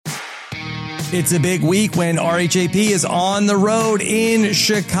It's a big week when RHAP is on the road in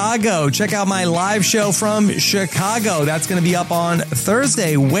Chicago. Check out my live show from Chicago. That's going to be up on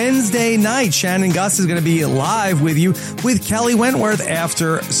Thursday. Wednesday night, Shannon Gus is going to be live with you with Kelly Wentworth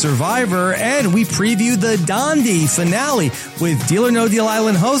after Survivor. And we preview the Dondi finale with Deal or No Deal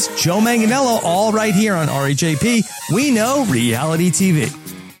Island host Joe Manganiello, all right here on RHAP. We know reality TV.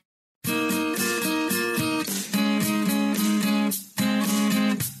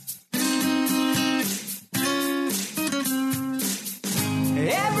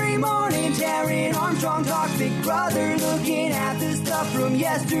 Armstrong talks Big Brother, looking at the stuff from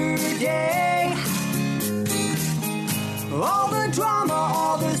yesterday. All the drama,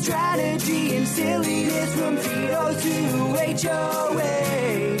 all the strategy and silliness from Tito to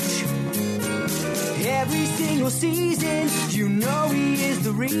HOH. Every single season, you know he is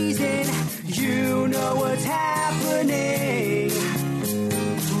the reason. You know what's happening.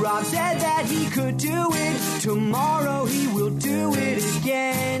 Rob said that he could do it. Tomorrow he will do it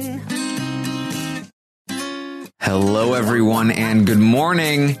again. Hello, everyone, and good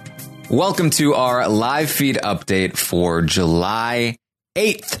morning. Welcome to our live feed update for July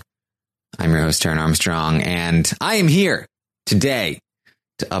 8th. I'm your host, Taran Armstrong, and I am here today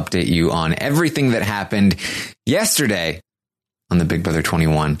to update you on everything that happened yesterday on the Big Brother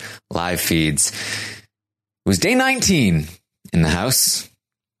 21 live feeds. It was day 19 in the house,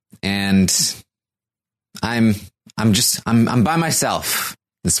 and I'm by myself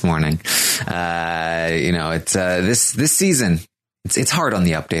this morning. It's this season. It's hard on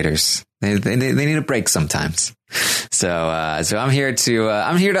the updaters. They need a break sometimes. So I'm here to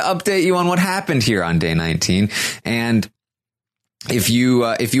update you on what happened here on day 19. And if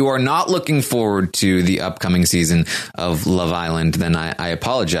you are not looking forward to the upcoming season of Love Island, then I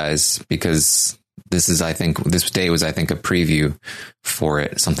apologize, because this day was a preview for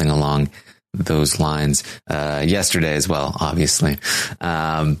it, something along those lines. Yesterday as well, obviously.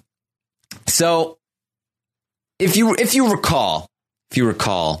 So if you recall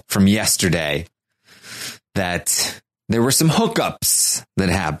from yesterday that there were some hookups that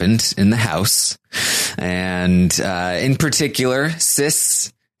happened in the house, and in particular,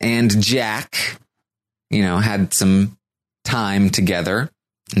 Sis and Jack, had some time together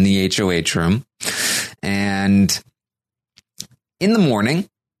in the HOH room, and in the morning,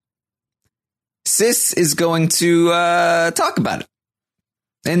 Sis is going to talk about it.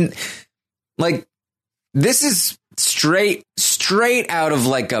 And this is straight out of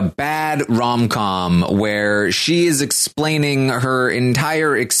a bad rom-com where she is explaining her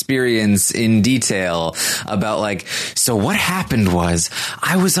entire experience in detail about so what happened was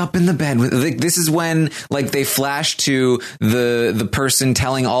I was up in the bed with, this is when they flash to the person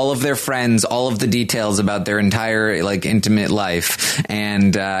telling all of their friends all of the details about their entire intimate life,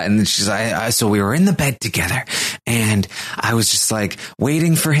 and she's so we were in the bed together, and I was just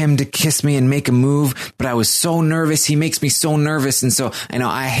waiting for him to kiss me and make a move, but I was so nervous. He makes me so nervous, and so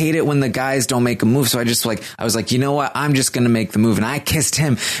I hate it when the guys don't make a move. So I was like, you know what? I'm just gonna make the move, and I kissed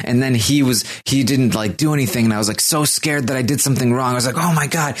him, and then he didn't do anything, and I was so scared that I did something wrong. I was like, oh my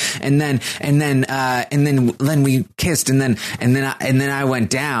god! And then we kissed, and then I went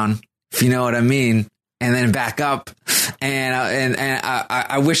down, if you know what I mean, and then back up, and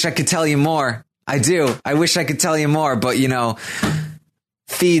I wish I could tell you more. I do. I wish I could tell you more, but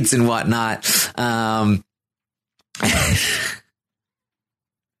feeds and whatnot.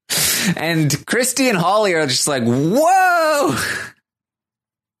 And Christy and Holly are just whoa,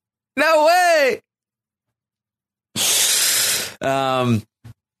 no way.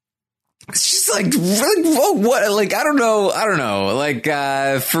 She's whoa, what? I don't know.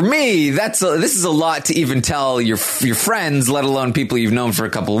 For me, this is a lot to even tell your friends, let alone people you've known for a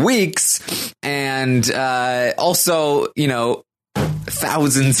couple of weeks. And, also,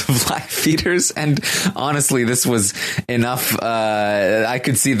 thousands of live feeders, and honestly, this was enough. I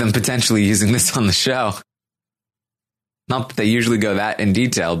could see them potentially using this on the show. Not that they usually go that in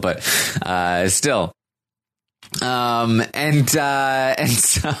detail, but still. And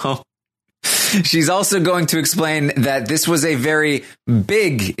so she's also going to explain that this was a very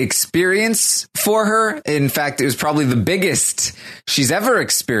big experience for her. In fact, it was probably the biggest she's ever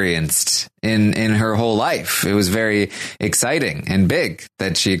experienced in her whole life. It was very exciting and big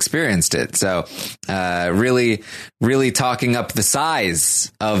that she experienced it. So, really, really talking up the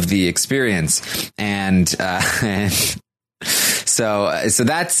size of the experience. And so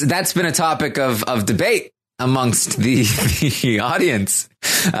that's been a topic of debate amongst the audience.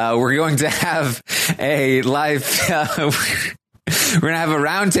 We're going to have a live We're going to have a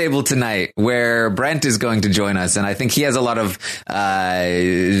round table tonight where Brent is going to join us. And I think he has a lot of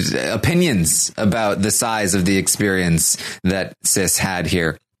opinions about the size of the experience that Sis had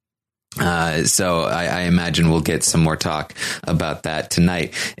here. So I imagine we'll get some more talk about that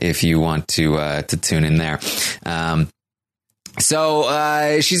tonight if you want to tune in there.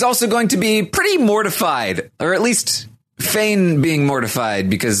 So she's also going to be pretty mortified, or at least feign being mortified,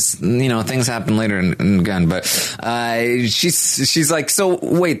 because things happen later in the gun. But she's like, so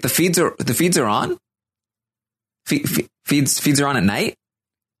wait, the feeds are on. Feeds are on at night.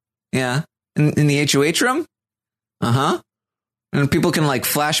 Yeah, in the HOH room. And people can like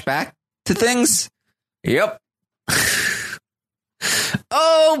flash back to things. Yep.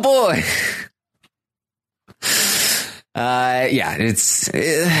 Oh boy. Yeah, this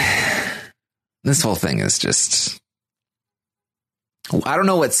whole thing is just, I don't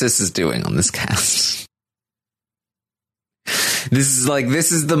know what Sis is doing on this cast.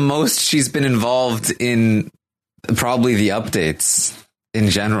 This is the most she's been involved in probably the updates in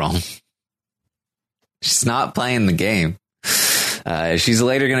general. She's not playing the game. She's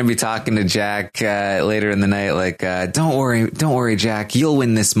later going to be talking to Jack later in the night, like, don't worry, Jack, you'll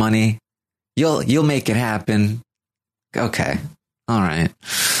win this money. You'll make it happen. Okay. All right.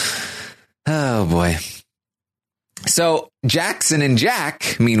 Oh boy. So Jackson and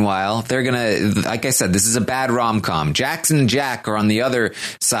Jack, meanwhile, they're going to, like I said, this is a bad rom-com. Jackson and Jack are on the other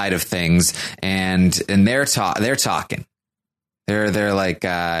side of things, and they're talking. They're like,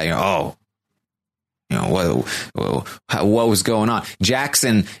 what was going on?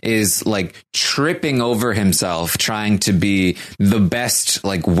 Jackson is like tripping over himself, trying to be the best,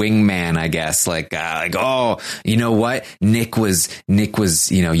 like, wingman, I guess. Oh, you know what? Nick was,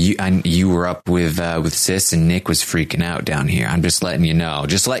 you were up with Sis, and Nick was freaking out down here. I'm just letting you know,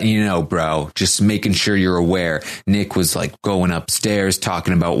 bro. Just making sure you're aware. Nick was like going upstairs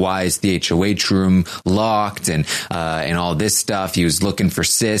talking about why is the HOH room locked and all this stuff. He was looking for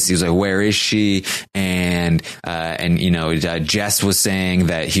Sis. He was like, where is she? And Jess was saying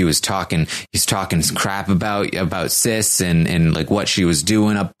that he's talking crap about Sis and like what she was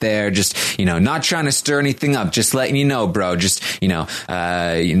doing up there. Just, not trying to stir anything up. Just letting you know, bro. Just,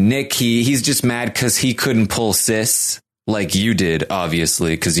 Nick, he's just mad because he couldn't pull Sis like you did,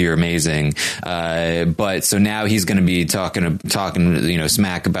 obviously, because you're amazing. But so now he's going to be talking,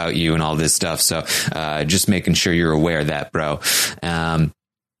 smack about you and all this stuff. So just making sure you're aware of that, bro. And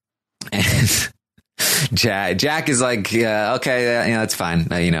Jack is like, yeah, okay, that's fine.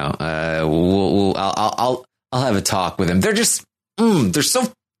 I'll have a talk with him. They're just, they're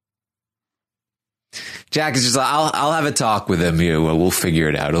so. Jack is just like, I'll have a talk with him. We'll figure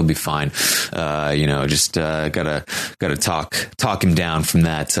it out. It'll be fine. Just gotta talk him down from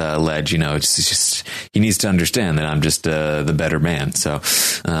that ledge. It's just he needs to understand that I'm just the better man. So,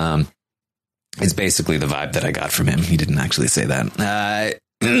 it's basically the vibe that I got from him. He didn't actually say that.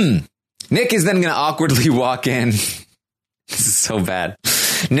 Nick is then going to awkwardly walk in. This is so bad.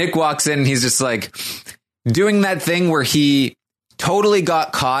 Nick walks in. He's just like doing that thing where he totally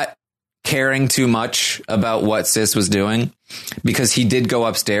got caught caring too much about what Sis was doing, because he did go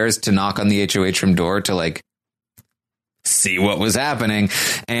upstairs to knock on the HOH room door to like see what was happening.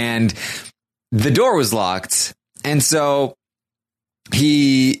 And the door was locked. And so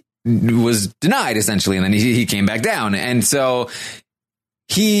he was denied essentially. And then he came back down. And so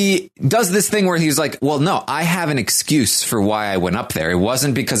he does this thing where he's like, well, no, I have an excuse for why I went up there. It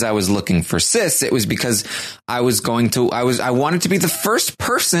wasn't because I was looking for Sis. It was because I wanted to be the first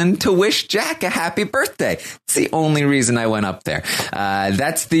person to wish Jack a happy birthday. It's the only reason I went up there.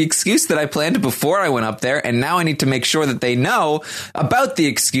 That's the excuse that I planned before I went up there. And now I need to make sure that they know about the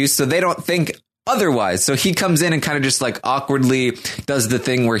excuse so they don't think otherwise. So he comes in and kind of just like awkwardly does the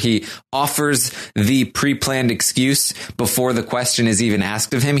thing where he offers the pre-planned excuse before the question is even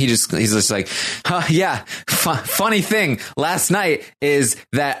asked of him. He's just like, yeah, funny thing last night is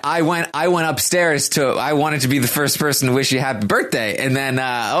that I went upstairs I wanted to be the first person to wish you happy birthday. And then,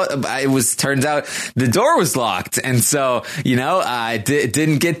 turns out the door was locked. And so, I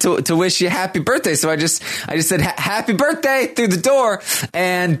didn't get to wish you happy birthday. So I just said happy birthday through the door.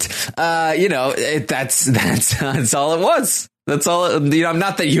 And, that's all it was. That's all.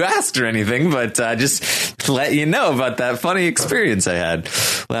 Not that you asked or anything, but just to let you know about that funny experience I had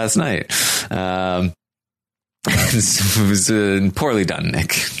last night. It was poorly done,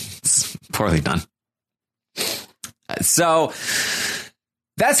 Nick. It's poorly done. So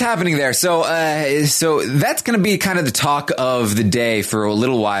that's happening there. So that's going to be kind of the talk of the day for a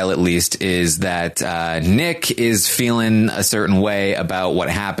little while, at least, is that Nick is feeling a certain way about what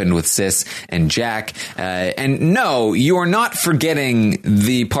happened with Sis and Jack. And no, you are not forgetting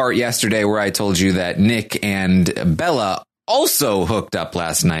the part yesterday where I told you that Nick and Bella also hooked up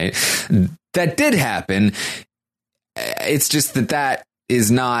last night. That did happen. It's just that is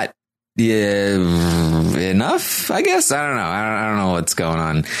not enough, I guess. I don't know. I don't know what's going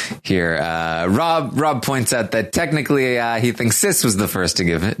on here. Rob points out that technically he thinks Sis was the first to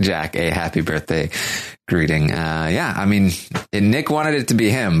give Jack a happy birthday greeting. Yeah, I mean, Nick wanted it to be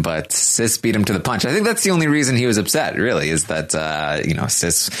him, but Sis beat him to the punch. I think that's the only reason he was upset, really, is that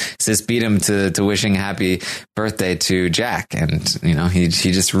Sis beat him to wishing happy birthday to Jack, and he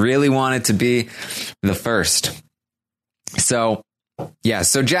just really wanted to be the first. So yeah,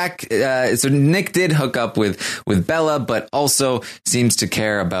 so Nick did hook up with Bella, but also seems to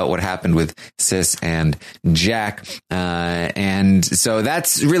care about what happened with Sis and Jack. And so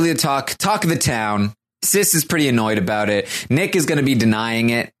that's really a talk of the town. Sis is pretty annoyed about it. Nick is going to be denying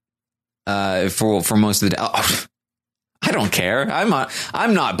it for most of the day. Oh, I don't care.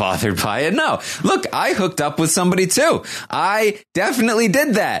 I'm not bothered by it. No, look, I hooked up with somebody too. I definitely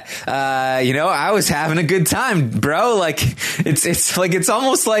did that. I was having a good time, bro. Like it's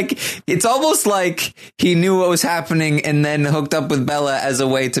almost like he knew what was happening and then hooked up with Bella as a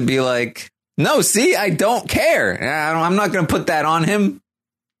way to be like, no, see, I don't care. I'm not going to put that on him,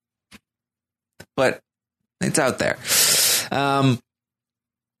 but it's out there.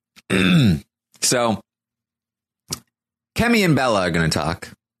 So Kemi and Bella are going to talk.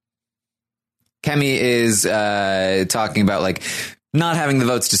 Kemi is talking about like not having the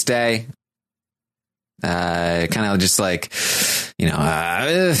votes to stay. Kind of just like,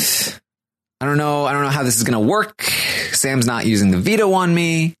 I don't know how this is going to work. Sam's not using the veto on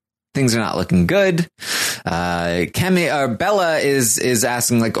me. Things are not looking good. Bella is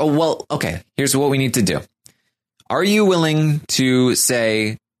asking like, oh, well, okay, here's what we need to do. Are you willing to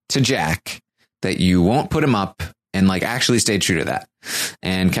say to Jack that you won't put him up and like actually stay true to that?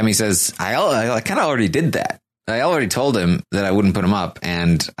 And Kemi says, I kind of already did that. I already told him that I wouldn't put him up,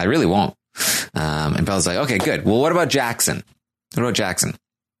 and I really won't. And Bella's like, okay, good. Well, what about Jackson? What about Jackson?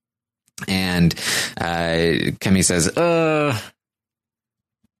 And Kemi says,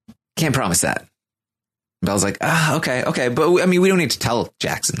 can't promise that. Bella's like, okay. But I mean, we don't need to tell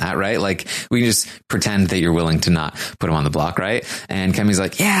Jackson that, right? Like, we can just pretend that you're willing to not put him on the block, right? And Kemi's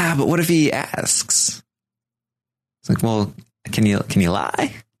like, yeah, but what if he asks? It's like, well, can you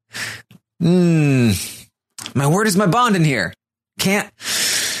lie? My word is my bond in here. Can't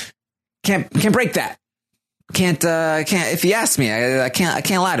break that. Can't, if he asks me, I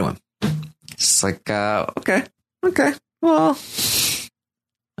can't lie to him. It's like, okay. Well,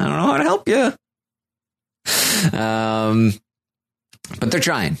 I don't know how to help you. But they're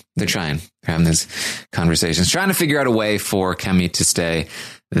trying. They're having these conversations, trying to figure out a way for Kemi to stay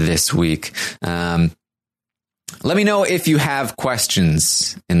this week. Let me know if you have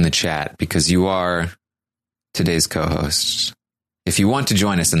questions in the chat, because you are today's co-host. If you want to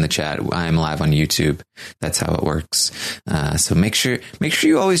join us in the chat, I am live on YouTube. That's how it works. So make sure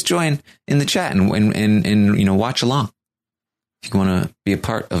you always join in the chat and watch along if you want to be a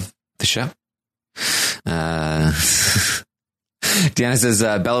part of the show. Deanna says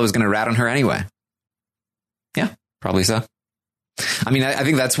Bella was going to rat on her anyway. Yeah, probably so. I mean, I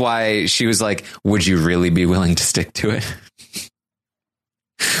think that's why she was like, would you really be willing to stick to it?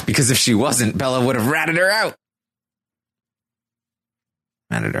 Because if she wasn't, Bella would have ratted her out.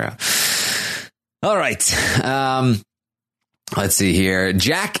 All right. Let's see here.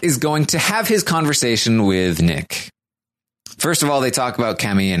 Jack is going to have his conversation with Nick. First of all, they talk about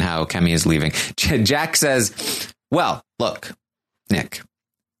Kemi and how Kemi is leaving. Jack says, well, look, Nick,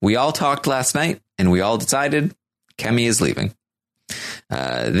 we all talked last night and we all decided Kemi is leaving.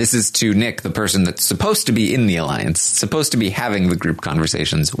 This is to Nick, the person that's supposed to be in the alliance, supposed to be having the group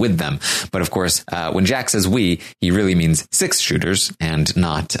conversations with them. But of course, when Jack says we, he really means 6 shooters and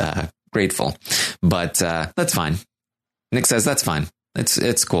not Grateful. But that's fine. Nick says that's fine.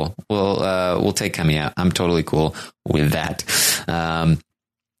 It's cool. We'll take Kemi out. I'm totally cool with that.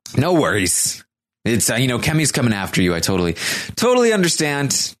 No worries. It's Kemi's coming after you. I totally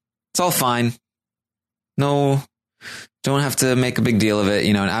understand. It's all fine. No, don't have to make a big deal of it.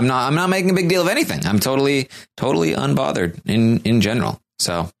 I'm not making a big deal of anything. I'm totally unbothered in general.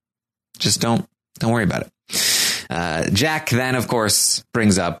 So just don't worry about it. Jack then, of course,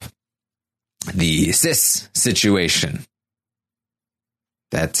 brings up the Sis situation.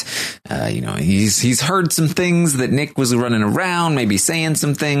 that, he's heard some things that Nick was running around, maybe saying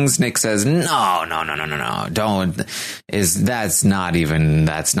some things. Nick says, no, that's not even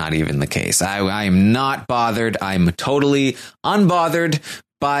the case. I am not bothered. I'm totally unbothered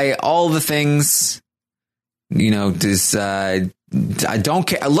by all the things, I don't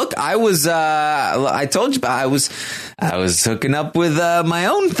care. Look, I told you, I was hooking up with my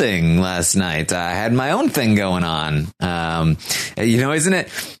own thing last night. I had my own thing going on. Isn't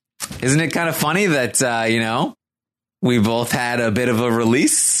it kind of funny that, we both had a bit of a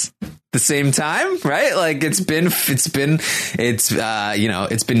release the same time, right? Like it's been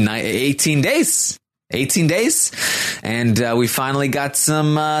 18 days, and we finally got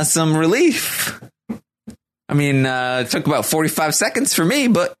some relief. I mean, it took about 45 seconds for me,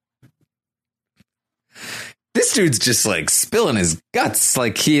 but this dude's just like spilling his guts,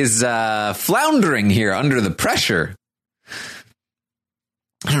 like he is floundering here under the pressure.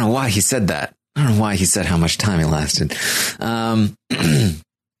 I don't know why he said that. I don't know why he said how much time it lasted. So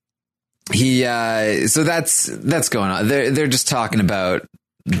that's going on. They're just talking about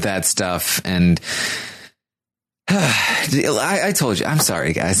that stuff, and I told you. I'm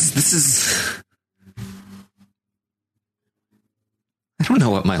sorry, guys. I don't know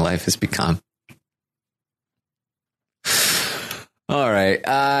what my life has become. All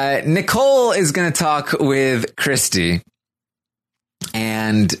right. Nicole is going to talk with Christy.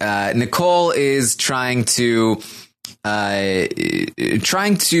 And Nicole is trying to, again,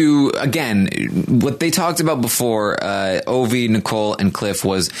 what they talked about before, Ovi, Nicole, and Cliff,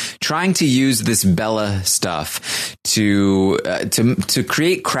 was trying to use this Bella stuff to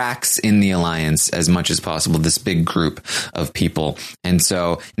create cracks in the alliance as much as possible, this big group of people. And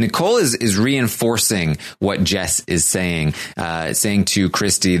so Nicole is reinforcing what Jess is saying to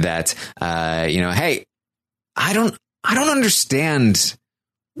Christy that, hey, I don't understand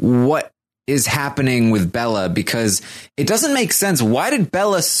what is happening with Bella, because it doesn't make sense. Why did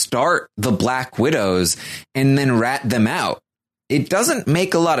Bella start the Black Widows and then rat them out? It doesn't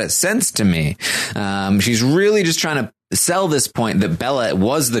make a lot of sense to me. She's really just trying to sell this point that Bella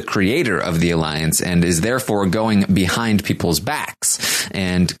was the creator of the alliance and is therefore going behind people's backs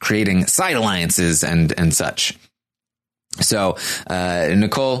and creating side alliances and such. So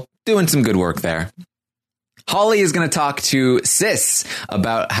Nicole doing some good work there. Holly is going to talk to Sis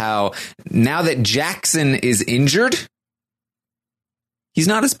about how now that Jackson is injured, he's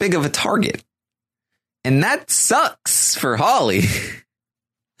not as big of a target. And that sucks for Holly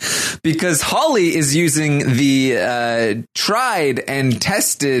because Holly is using the tried and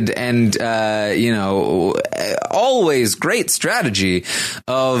tested and, always great strategy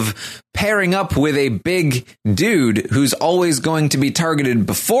of pairing up with a big dude who's always going to be targeted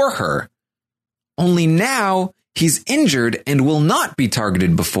before her. Only now he's injured and will not be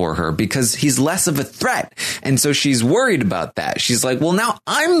targeted before her because he's less of a threat. And so she's worried about that. She's like, well, now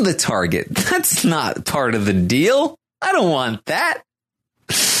I'm the target. That's not part of the deal. I don't want that.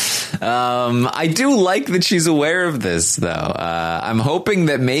 I do like that she's aware of this, though. I'm hoping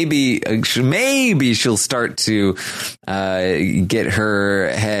that maybe she'll start to get her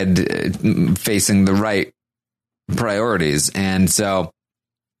head facing the right priorities. And so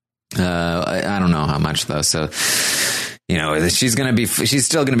I don't know how much, though. So, she's still going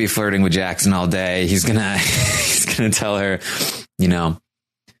to be flirting with Jackson all day. He's going to tell her,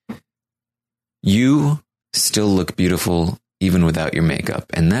 you still look beautiful even without your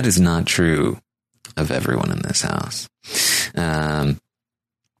makeup. And that is not true of everyone in this house.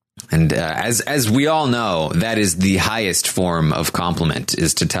 As we all know, that is the highest form of compliment,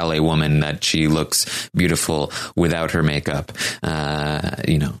 is to tell a woman that she looks beautiful without her makeup.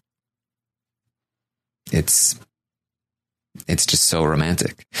 It's just so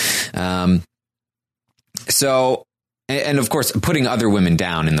romantic. So, and of course, putting other women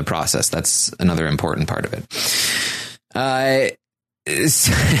down in the process, that's another important part of it.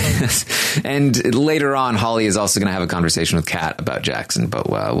 And later on, Holly is also going to have a conversation with Kat about Jackson, but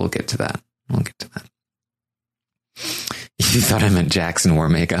we'll get to that. You thought I meant Jackson wore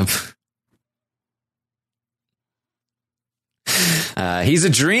makeup? He's a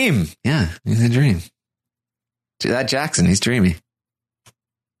dream. Yeah, he's a dream. That Jackson, he's dreamy.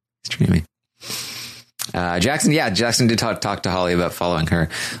 Jackson did talk to Holly about following her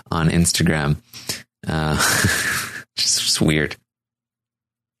on Instagram. Just weird.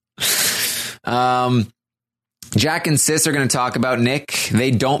 Jack and Sis are going to talk about Nick.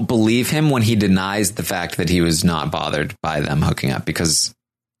 They don't believe him when he denies the fact that he was not bothered by them hooking up, because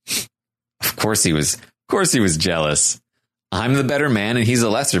of course he was jealous. I'm the better man and he's a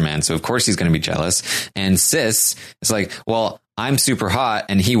lesser man, so of course he's going to be jealous. And Sis is like, well, I'm super hot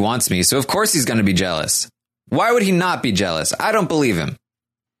and he wants me, so of course he's going to be jealous. Why would he not be jealous? I don't believe him.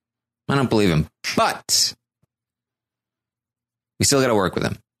 But we still got to work with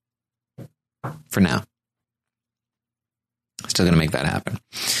him. For now. Still going to make that happen.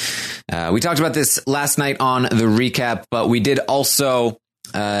 We talked about this last night on the recap, but we did also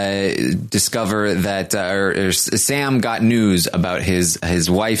discover that Sam got news about his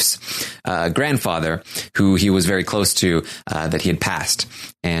wife's grandfather, who he was very close to, that he had passed.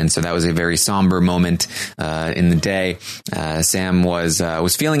 And so that was a very somber moment in the day. Sam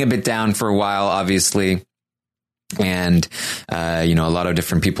was feeling a bit down for a while, obviously. And, a lot of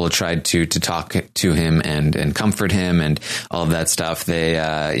different people tried to talk to him and comfort him and all of that stuff. They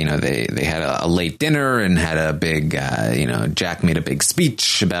had a late dinner and had a big, Jack made a big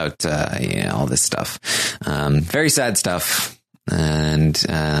speech about, all this stuff. Very sad stuff. And,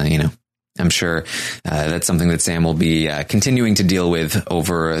 I'm sure, that's something that Sam will be, continuing to deal with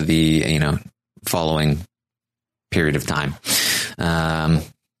over the, following period of time.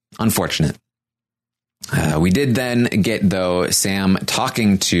 Unfortunate. We did then get, though, Sam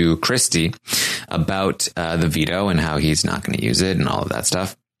talking to Christy about the veto and how he's not going to use it and all of that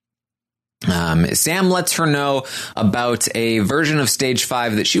stuff. Sam lets her know about a version of Stage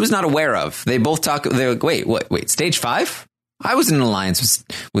 5 that she was not aware of. They both talk. They're like, wait, Stage 5? I was in an alliance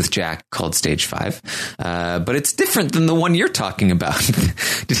with Jack called Stage 5, but it's different than the one you're talking about.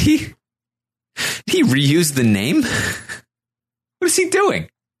 Did he reuse the name? What is he doing?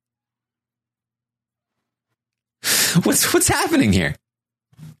 What's happening here?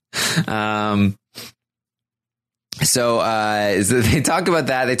 So they talk about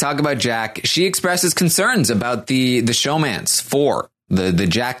that. They talk about Jack. She expresses concerns about the showmance for the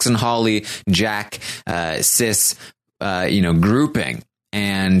Jackson Holly Jack Sis grouping,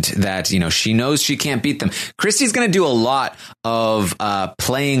 and that she knows she can't beat them. Christy's going to do a lot of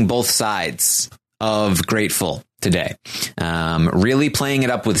playing both sides of Grateful today. Really playing it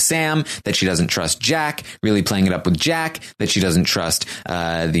up with Sam that she doesn't trust Jack, really playing it up with Jack that she doesn't trust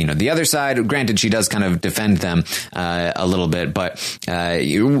the other side. Granted, she does kind of defend them a little bit, but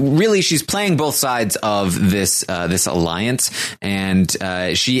really she's playing both sides of this alliance, and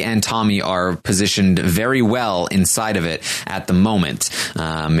she and Tommy are positioned very well inside of it at the moment.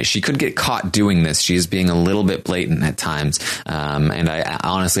 She could get caught doing this. She is being a little bit blatant at times, and I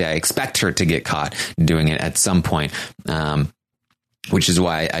honestly expect her to get caught doing it at some point. Which is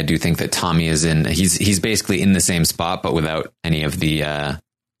why I do think that Tommy is he's basically in the same spot, but without any of the,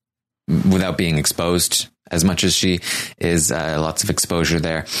 without being exposed as much as she is, lots of exposure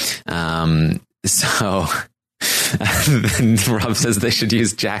there. So Rob says they should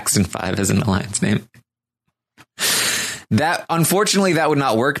use Jackson 5 as an alliance name. That, unfortunately, that would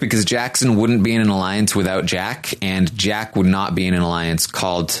not work because Jackson wouldn't be in an alliance without Jack, and Jack would not be in an alliance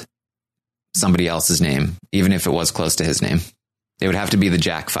called somebody else's name, even if it was close to his name. It would have to be the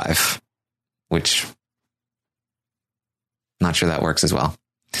Jack 5, which not sure that works as well.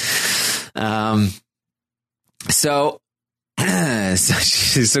 So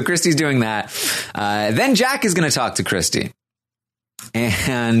Christy's doing that. Then Jack is going to talk to Christy.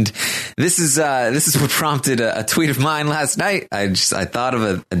 And this is what prompted a tweet of mine last night. I thought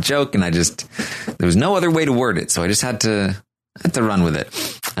of a joke, and there was no other way to word it. So I just had to run with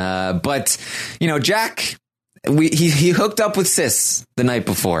it. But Jack, he hooked up with Sis the night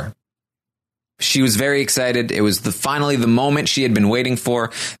before. She was very excited. It was finally the moment she had been waiting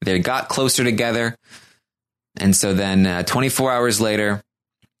for. They got closer together. And so then 24 hours later,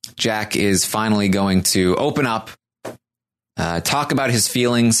 Jack is finally going to open up, talk about his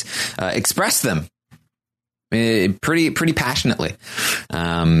feelings, express them pretty passionately.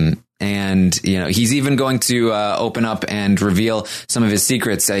 And, he's even going to open up and reveal some of his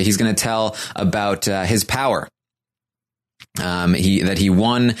secrets. He's going to tell about his power. He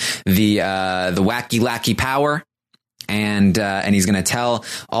won the wacky lackey power. And he's going to tell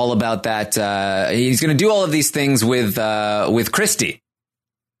all about that. He's going to do all of these things with Christy.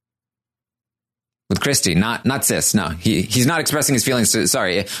 With Christy, not Sis. No, he's not expressing his feelings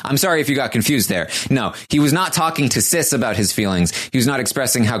sorry. I'm sorry if you got confused there. No, he was not talking to Sis about his feelings. He was not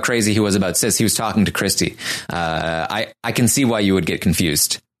expressing how crazy he was about Sis. He was talking to Christy. I can see why you would get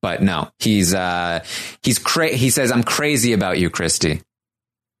confused, but no, he says, I'm crazy about you, Christy.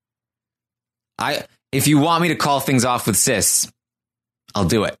 If you want me to call things off with Sis, I'll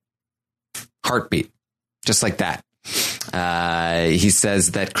do it. Heartbeat. Just like that. He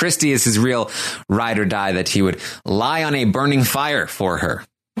says that Christy is his real ride or die, that he would lie on a burning fire for her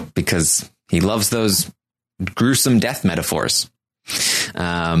because he loves those gruesome death metaphors.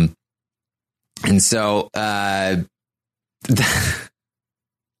 And so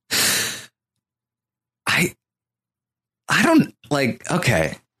I don't like,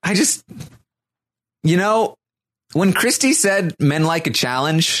 okay. I just, when Christy said men like a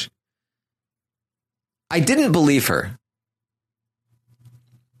challenge, I didn't believe her.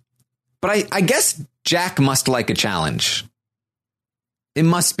 But I guess Jack must like a challenge. It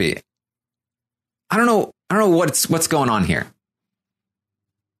must be. I don't know what's going on here.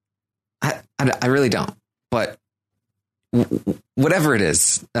 I really don't. But whatever it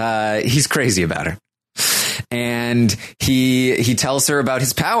is, he's crazy about her. And he tells her about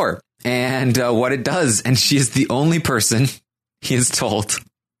his power and what it does. And she is the only person he is told.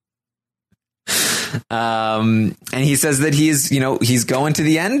 And he says that he's going to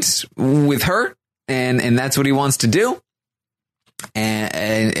the end with her, and that's what he wants to do.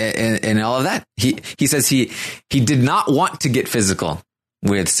 And all of that. He says he did not want to get physical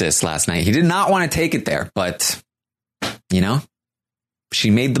with Sis last night. He did not want to take it there, but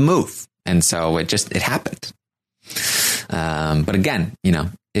she made the move. And so it happened. But again,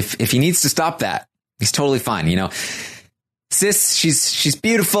 if he needs to stop that, he's totally fine. Sis, she's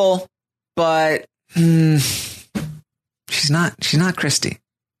beautiful, but she's not Christy.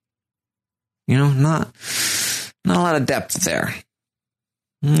 Not a lot of depth there.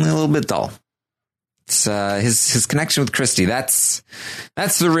 A little bit dull. It's his connection with Christy. That's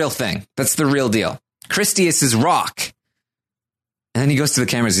the real thing. That's the real deal. Christy is his rock. And then he goes to the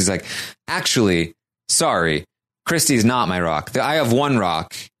cameras. He's like, actually, sorry, Christy's not my rock. I have one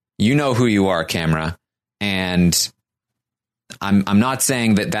rock. You know who you are, camera. And I'm not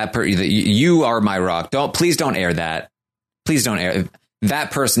saying that you are my rock. Please don't air that. Please don't air.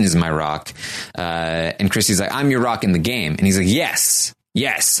 That person is my rock. And Christy's like, I'm your rock in the game. And he's like, yes,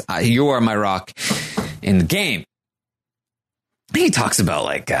 you are my rock in the game. He talks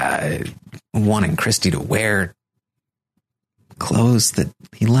about wanting Christy to wear clothes that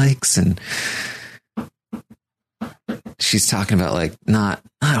he likes, and she's talking about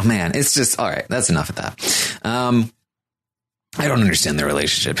oh man, it's just all right. That's enough of that. I don't understand their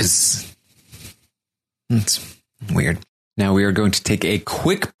relationship. It's weird. Now we are going to take a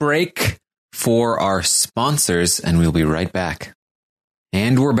quick break for our sponsors, and we'll be right back.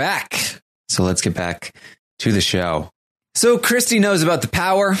 And we're back. So let's get back to the show. So Christy knows about the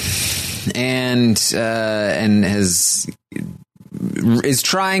power, and is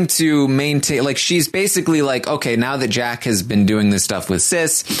trying to maintain, she's basically okay, now that Jack has been doing this stuff with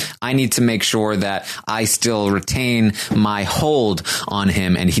Sis, I need to make sure that I still retain my hold on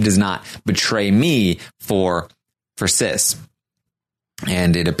him and he does not betray me for Sis.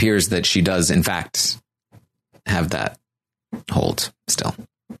 And it appears that she does, in fact, have that hold still.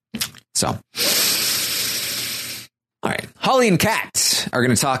 So, all right. Holly and Kat are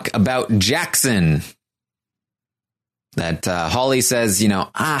going to talk about Jackson. That Holly says,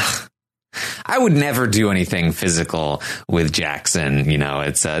 I would never do anything physical with Jackson.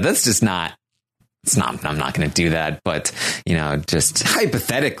 It's that's just not. It's not. I'm not going to do that. But just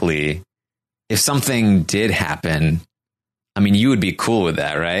hypothetically, if something did happen, you would be cool with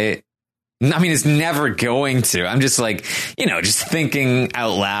that, right? It's never going to. I'm just just thinking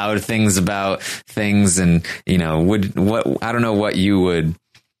out loud things about things, and I don't know what you would.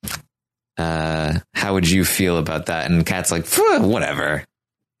 How would you feel about that? And Kat's like, whatever.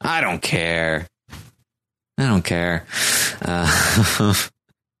 I don't care. So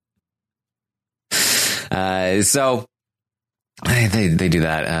they do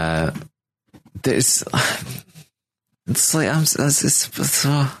that.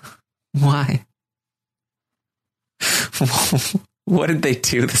 Why? What did they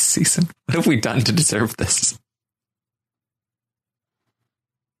do this season? What have we done to deserve this?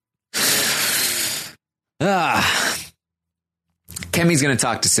 Kemi's going to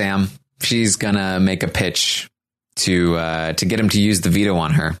talk to Sam. She's going to make a pitch to get him to use the veto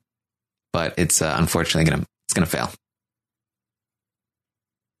on her, but it's unfortunately going to fail.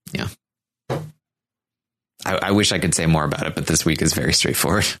 Yeah. I wish I could say more about it, but this week is very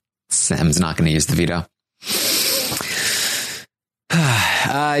straightforward. Sam's not going to use the veto.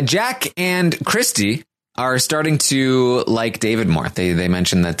 Jack and Christy are starting to like David more. They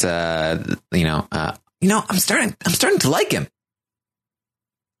mentioned that I'm starting to like him.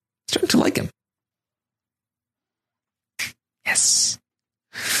 Yes.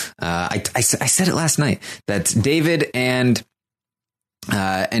 I said it last night that David and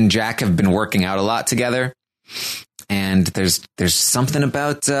Jack have been working out a lot together. And there's something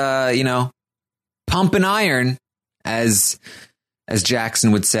about, pumping iron, as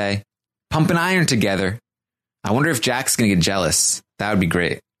Jackson would say, pumping iron together. I wonder if Jack's going to get jealous. That would be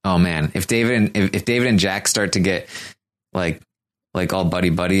great. Oh man. If David and Jack start to get like all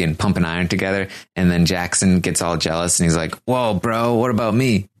buddy and pumping iron together. And then Jackson gets all jealous and he's like, whoa, bro, what about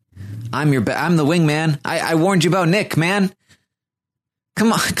me? I'm the wingman. I warned you about Nick, man.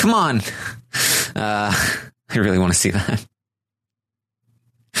 Come on. I really want to see that.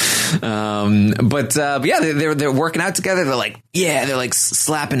 But yeah, they're working out together. They're like, yeah, they're like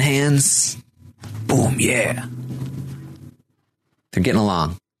slapping hands. Boom. Yeah. They're getting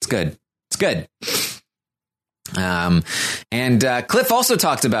along. It's good. And Cliff also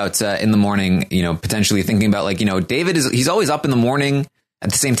talked about in the morning, potentially thinking about like, David he's always up in the morning at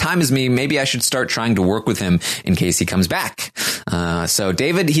the same time as me. Maybe I should start trying to work with him in case he comes back. So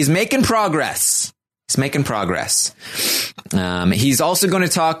David, he's making progress. He's also going to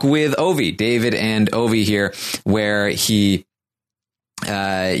talk with Ovi, David and Ovi here, where he,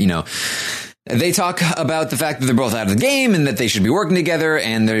 they talk about the fact that they're both out of the game and that they should be working together,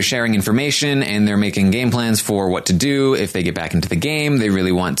 and they're sharing information and they're making game plans for what to do if they get back into the game. They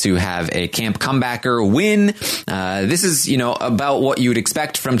really want to have a Camp Comebacker win. This is, about what you would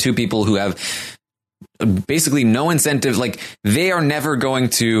expect from two people who have basically no incentive. Like, they are never going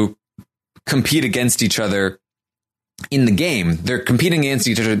to compete against each other in the game. They're competing against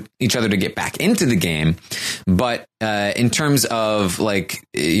each other to get back into the game. But in terms of like,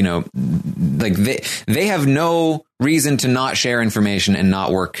 they have no reason to not share information and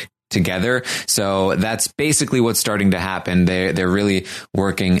not work together. So that's basically what's starting to happen. They're really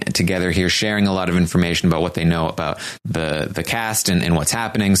working together here, sharing a lot of information about what they know about the cast and what's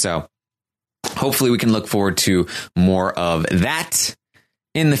happening. So hopefully we can look forward to more of that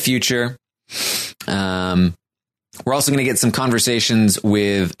in the future. We're also going to get some conversations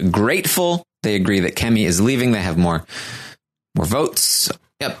with Grateful. They agree that Kemi is leaving. They have more votes.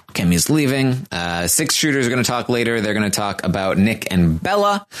 Yep, Kemi is leaving. Six Shooters are going to talk later. They're going to talk about Nick and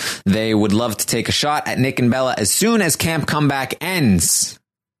Bella. They would love to take a shot at Nick and Bella as soon as Camp Comeback ends.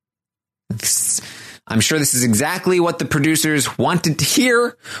 I'm sure this is exactly what the producers wanted to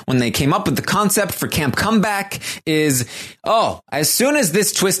hear when they came up with the concept for Camp Comeback is, as soon as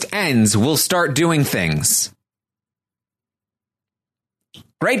this twist ends, we'll start doing things.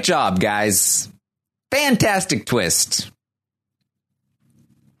 Great job, guys. Fantastic twist.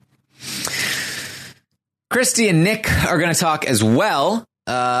 Christy and Nick are going to talk as well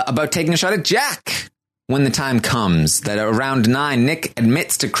about taking a shot at Jack when the time comes. That around 9, Nick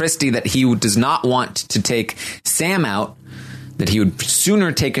admits to Christy that he does not want to take Sam out, that he would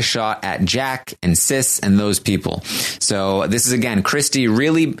sooner take a shot at Jack and Sis and those people. So this is, again, Christy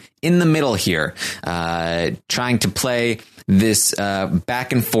really in the middle here, trying to play this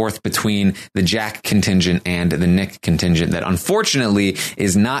back and forth between the Jack contingent and the Nick contingent that unfortunately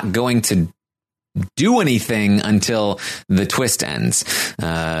is not going to do anything until the twist ends.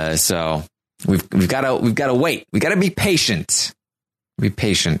 So we've got to wait. We got to be patient.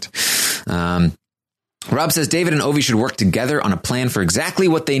 Rob says David and Ovi should work together on a plan for exactly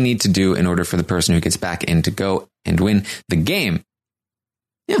what they need to do in order for the person who gets back in to go and win the game.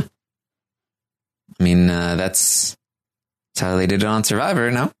 Yeah. I mean, that's how they did it on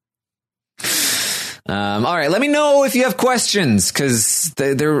Survivor, no? All right, let me know if you have questions, because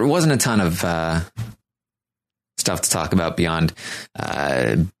there wasn't a ton of stuff to talk about beyond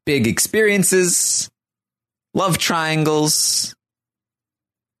big experiences, love triangles,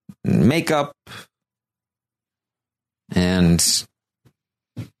 makeup, and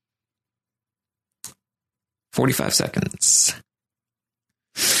 45 seconds.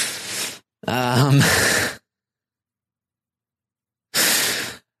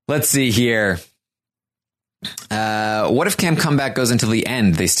 Let's see here. What if Camp Comeback goes until the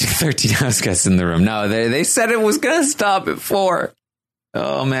end? They stick 13 house guests in the room. No, they said it was going to stop at 4.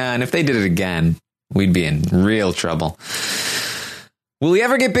 Oh, man. If they did it again, we'd be in real trouble. Will we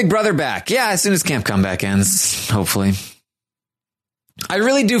ever get Big Brother back? Yeah, as soon as Camp Comeback ends, hopefully. I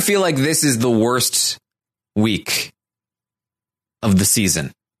really do feel like this is the worst week of the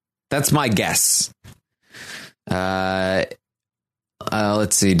season. That's my guess. Let's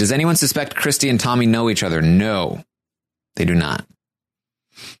see. Does anyone suspect Christy and Tommy know each other? No, they do not.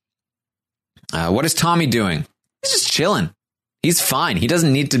 What is Tommy doing? He's just chilling. He's fine. He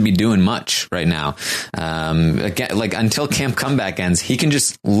doesn't need to be doing much right now. Again, like until Camp Comeback ends, he can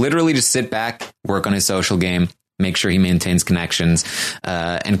just literally just sit back, work on his social game, make sure he maintains connections.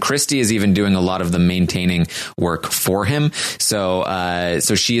 And Christy is even doing a lot of the maintaining work for him. So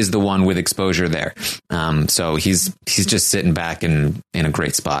she is the one with exposure there. So he's just sitting back in a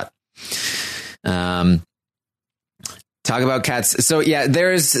great spot. Talk about Cats. So yeah,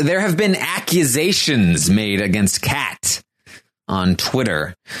 there have been accusations made against Kat on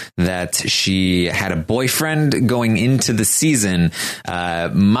Twitter that she had a boyfriend going into the season.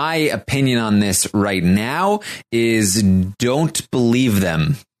 My opinion on this right now is don't believe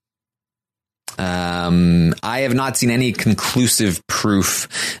them. I have not seen any conclusive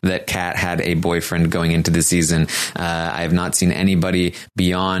proof that Kat had a boyfriend going into the season. I have not seen anybody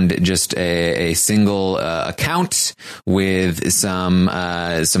beyond just a single account with some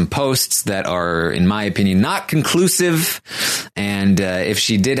posts that are, in my opinion, not conclusive. And if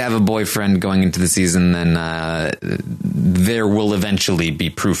she did have a boyfriend going into the season, then there will eventually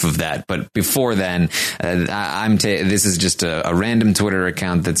be proof of that. But before then, this is just a random Twitter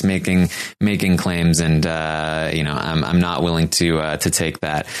account that's making claims, and I'm not willing to take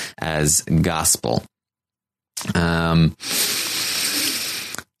that as gospel.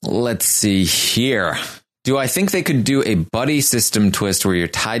 Let's see here. Do I think they could do a buddy system twist where you're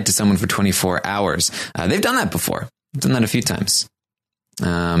tied to someone for 24 hours? They've done that before. They've done that a few times.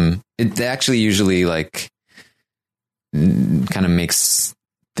 It actually usually kind of makes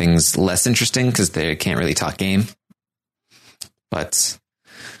things less interesting because they can't really talk game. But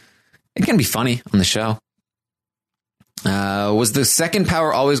it can be funny on the show. Was the second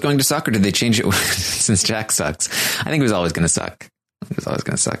power always going to suck, or did they change it since Jack sucks? I think it was always going to suck.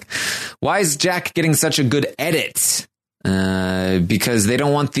 Why is Jack getting such a good edit? Because they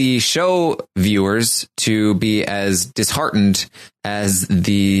don't want the show viewers to be as disheartened as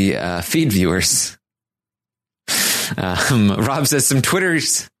the feed viewers. Rob says some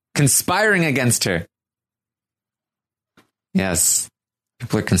Twitter's conspiring against her. Yes.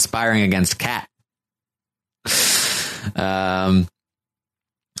 People are conspiring against Kat.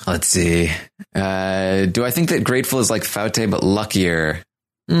 Let's see. Do I think that Grateful is like Faute but luckier?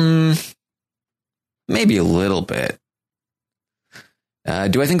 Maybe a little bit.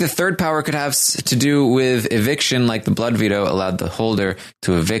 Do I think the third power could have to do with eviction, like the blood veto allowed the holder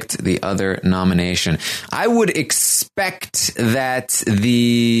to evict the other nomination? I would expect that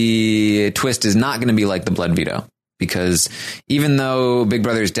the twist is not going to be like the blood veto. Because even though Big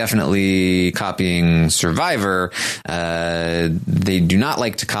Brother is definitely copying Survivor, they do not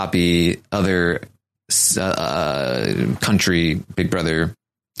like to copy other country Big Brother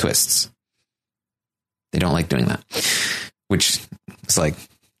twists. They don't like doing that. Which is like,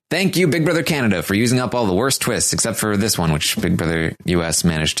 thank you, Big Brother Canada, for using up all the worst twists, except for this one, which Big Brother US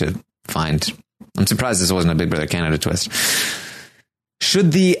managed to find. I'm surprised this wasn't a Big Brother Canada twist.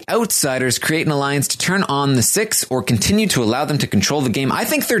 Should the outsiders create an alliance to turn on the Six or continue to allow them to control the game? I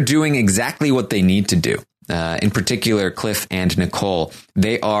think they're doing exactly what they need to do. In particular, Cliff and Nicole.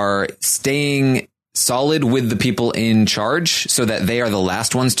 They are staying solid with the people in charge so that they are the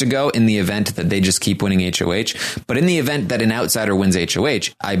last ones to go in the event that they just keep winning HOH. But in the event that an outsider wins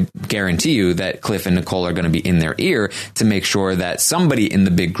HOH, I guarantee you that Cliff and Nicole are going to be in their ear to make sure that somebody in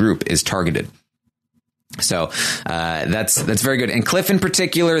the big group is targeted. So that's very good. And Cliff in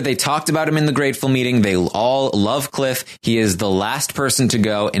particular, they talked about him in the Grateful meeting. They all love Cliff. He is the last person to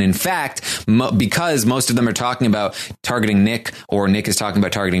go. And in fact, because most of them are talking about targeting Nick, or Nick is talking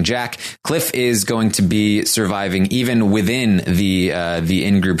about targeting Jack, Cliff is going to be surviving even within the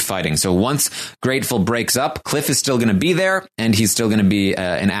in-group fighting. So once Grateful breaks up, Cliff is still going to be there, and he's still going to be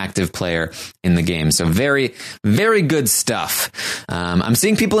an active player in the game. So very, very good stuff. I'm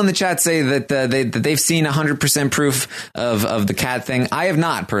seeing people in the chat say that they've seen 100% proof of the Kat thing. I have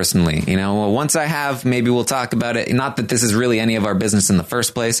not personally. Once I have, maybe we'll talk about it. Not that this is really any of our business in the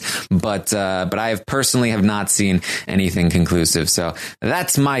first place, but I have personally have not seen anything conclusive. So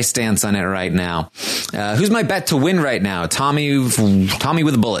that's my stance on it right now. Who's my bet to win right now? Tommy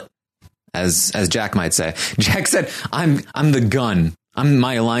with a bullet, as Jack might say. Jack said, "I'm the gun. I'm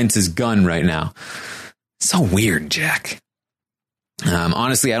my alliance's gun right now." So weird, Jack.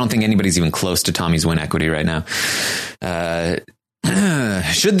 Honestly, I don't think anybody's even close to Tommy's win equity right now.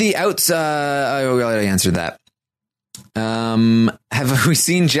 Should the outs... I already answered that. Have we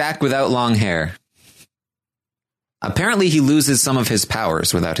seen Jack without long hair? Apparently, he loses some of his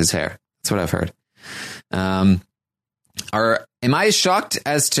powers without his hair. That's what I've heard. Am I as shocked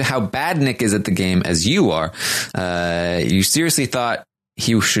as to how bad Nick is at the game as you are? You seriously thought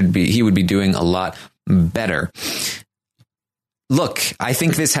he would be doing a lot better. Look, I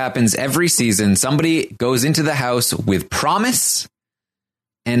think this happens every season. Somebody goes into the house with promise,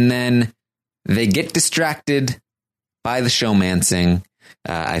 and then they get distracted by the showmancing.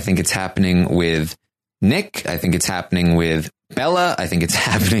 I think it's happening with Nick. I think it's happening with Bella. I think it's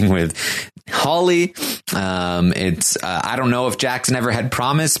happening with Holly. I don't know if Jackson ever had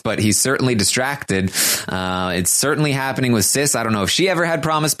promise, but he's certainly distracted. It's certainly happening with Sis. I don't know if she ever had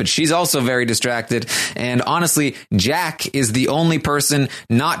promise, but she's also very distracted. And honestly, Jack is the only person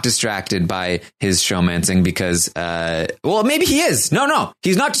not distracted by his showmancing because, well, maybe he is. No,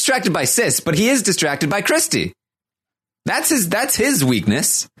 he's not distracted by Sis, but he is distracted by Christy. That's his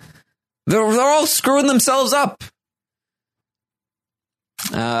weakness. They're all screwing themselves up.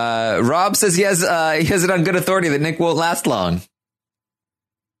 Rob says he has it on good authority that Nick won't last long.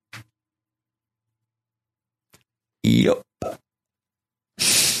 Yup.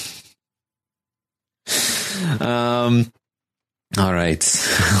 All right.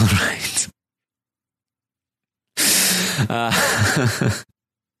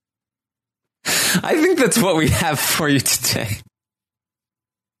 I think that's what we have for you today.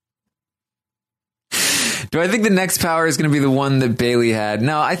 Do I think the next power is going to be the one that Bailey had?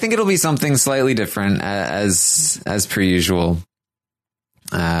 No, I think it'll be something slightly different as per usual.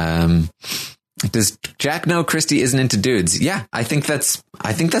 Does Jack know Christy isn't into dudes? Yeah, I think that's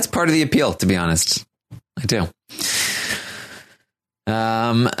part of the appeal, to be honest. I do.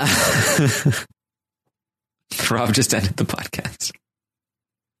 Rob just ended the podcast.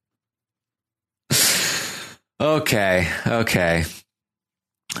 Okay.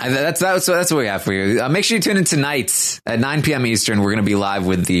 That's what we have for you. Make sure you tune in tonight at 9 p.m. Eastern. We're going to be live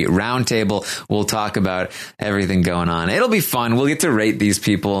with the roundtable. We'll talk about everything going on. It'll be fun. We'll get to rate these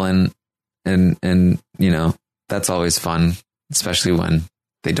people and you know, that's always fun, especially when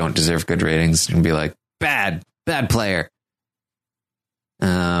they don't deserve good ratings. You can be like, bad player.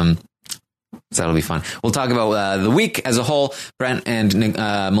 So that'll be fun. We'll talk about the week as a whole. Brent and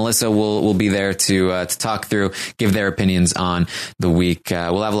Melissa will be there to talk through, give their opinions on the week.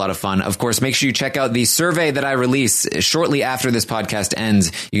 We'll have a lot of fun. Of course, make sure you check out the survey that I release shortly after this podcast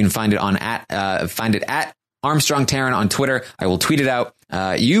ends. You can find it at Armstrong Taryn on Twitter. I will tweet it out.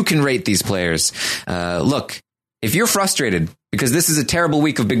 You can rate these players. Look, if you're frustrated because this is a terrible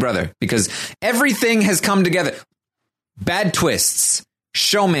week of Big Brother, because everything has come together, bad twists,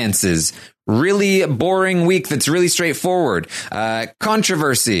 showmances, really boring week that's really straightforward,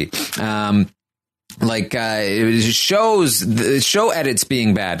 controversy, show edits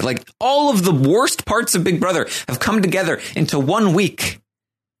being bad, like all of the worst parts of Big Brother have come together into 1 week.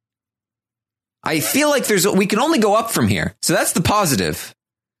 I feel like we can only go up from here. So that's the positive.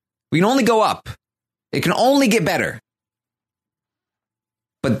 We can only go up. It can only get better.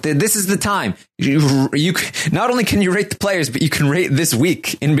 But this is the time. You not only can you rate the players, but you can rate this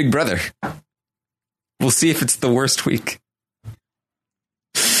week in Big Brother. We'll see if it's the worst week.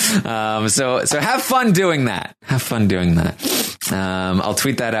 So have fun doing that. I'll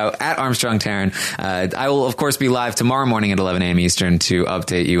tweet that out at Armstrong Taryn. I will, of course, be live tomorrow morning at 11 a.m. Eastern to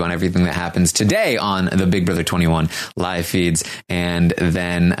update you on everything that happens today on the Big Brother 21 live feeds, and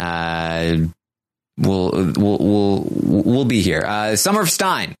then we'll be here. Summer of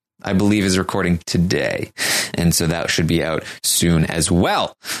Stein, I believe, is recording today, and so that should be out soon as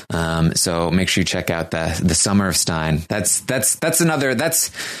well. So make sure you check out the Summer of Stein. That's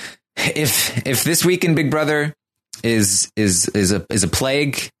if this week in Big Brother is a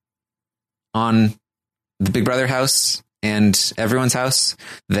plague on the Big Brother house and everyone's house,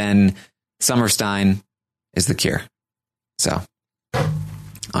 then Summer of Stein is the cure. So, all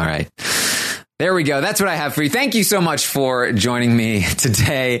right. There we go. That's what I have for you. Thank you so much for joining me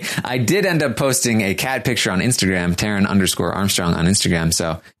today. I did end up posting a cat picture on Instagram, Taryn_Armstrong on Instagram.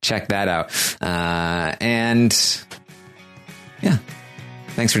 So check that out. And yeah,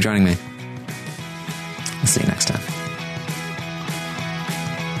 thanks for joining me. I'll see you next time.